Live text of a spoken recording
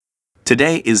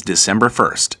Today is December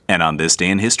 1st, and on this day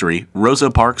in history,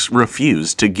 Rosa Parks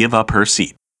refused to give up her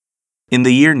seat. In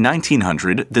the year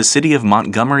 1900, the city of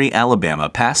Montgomery, Alabama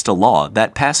passed a law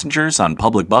that passengers on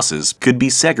public buses could be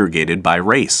segregated by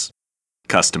race.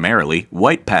 Customarily,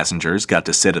 white passengers got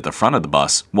to sit at the front of the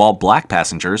bus, while black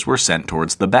passengers were sent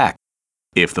towards the back.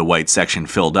 If the white section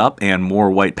filled up and more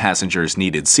white passengers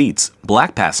needed seats,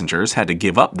 black passengers had to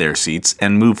give up their seats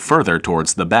and move further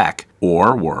towards the back,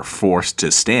 or were forced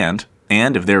to stand,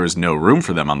 and if there was no room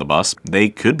for them on the bus, they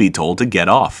could be told to get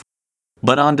off.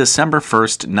 But on December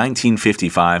 1st,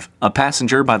 1955, a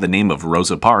passenger by the name of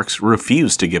Rosa Parks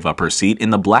refused to give up her seat in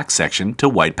the black section to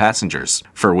white passengers,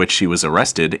 for which she was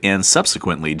arrested and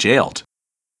subsequently jailed.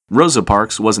 Rosa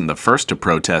Parks wasn't the first to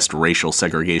protest racial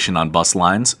segregation on bus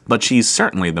lines, but she's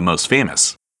certainly the most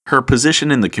famous. Her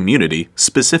position in the community,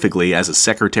 specifically as a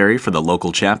secretary for the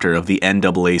local chapter of the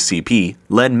NAACP,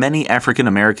 led many African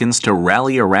Americans to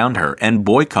rally around her and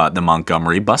boycott the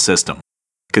Montgomery bus system.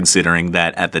 Considering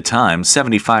that at the time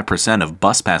 75% of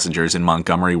bus passengers in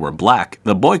Montgomery were black,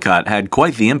 the boycott had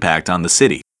quite the impact on the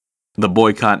city. The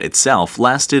boycott itself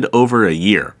lasted over a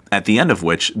year, at the end of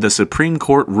which the Supreme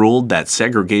Court ruled that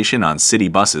segregation on city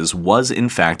buses was in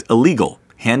fact illegal,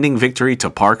 handing victory to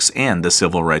Parks and the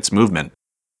civil rights movement.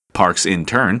 Parks in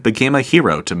turn became a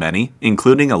hero to many,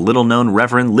 including a little-known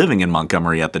reverend living in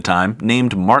Montgomery at the time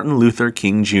named Martin Luther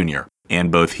King Jr.,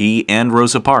 and both he and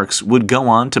Rosa Parks would go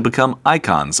on to become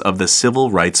icons of the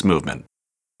civil rights movement.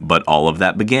 But all of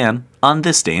that began on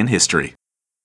this day in history.